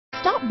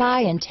Stop by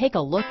and take a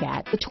look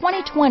at the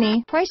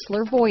 2020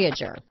 Chrysler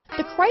Voyager.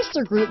 The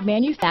Chrysler Group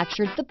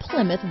manufactured the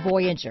Plymouth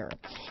Voyager.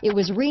 It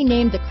was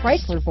renamed the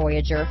Chrysler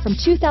Voyager from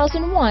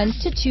 2001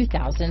 to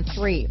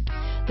 2003.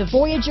 The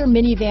Voyager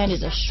minivan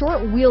is a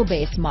short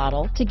wheelbase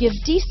model to give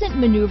decent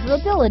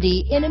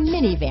maneuverability in a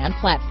minivan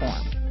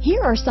platform.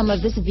 Here are some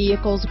of this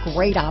vehicle's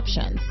great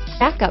options: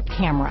 backup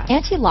camera,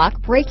 anti-lock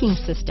braking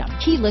system,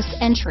 keyless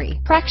entry,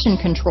 traction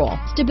control,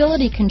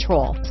 stability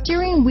control,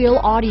 steering wheel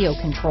audio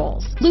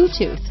controls,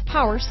 Bluetooth,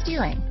 power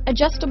steering,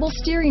 adjustable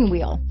steering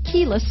wheel,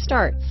 keyless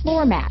start,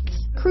 floor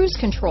mats, cruise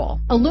control,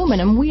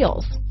 aluminum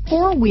wheels,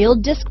 four-wheel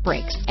disc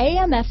brakes,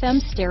 AM/FM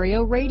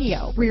stereo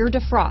radio, rear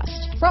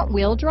defrost,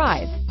 front-wheel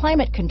drive,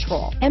 climate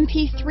control,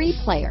 MP3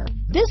 player.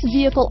 This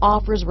vehicle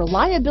offers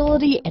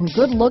reliability and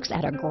good looks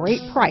at a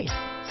great price.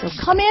 So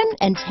come in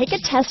and take a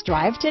test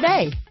drive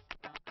today.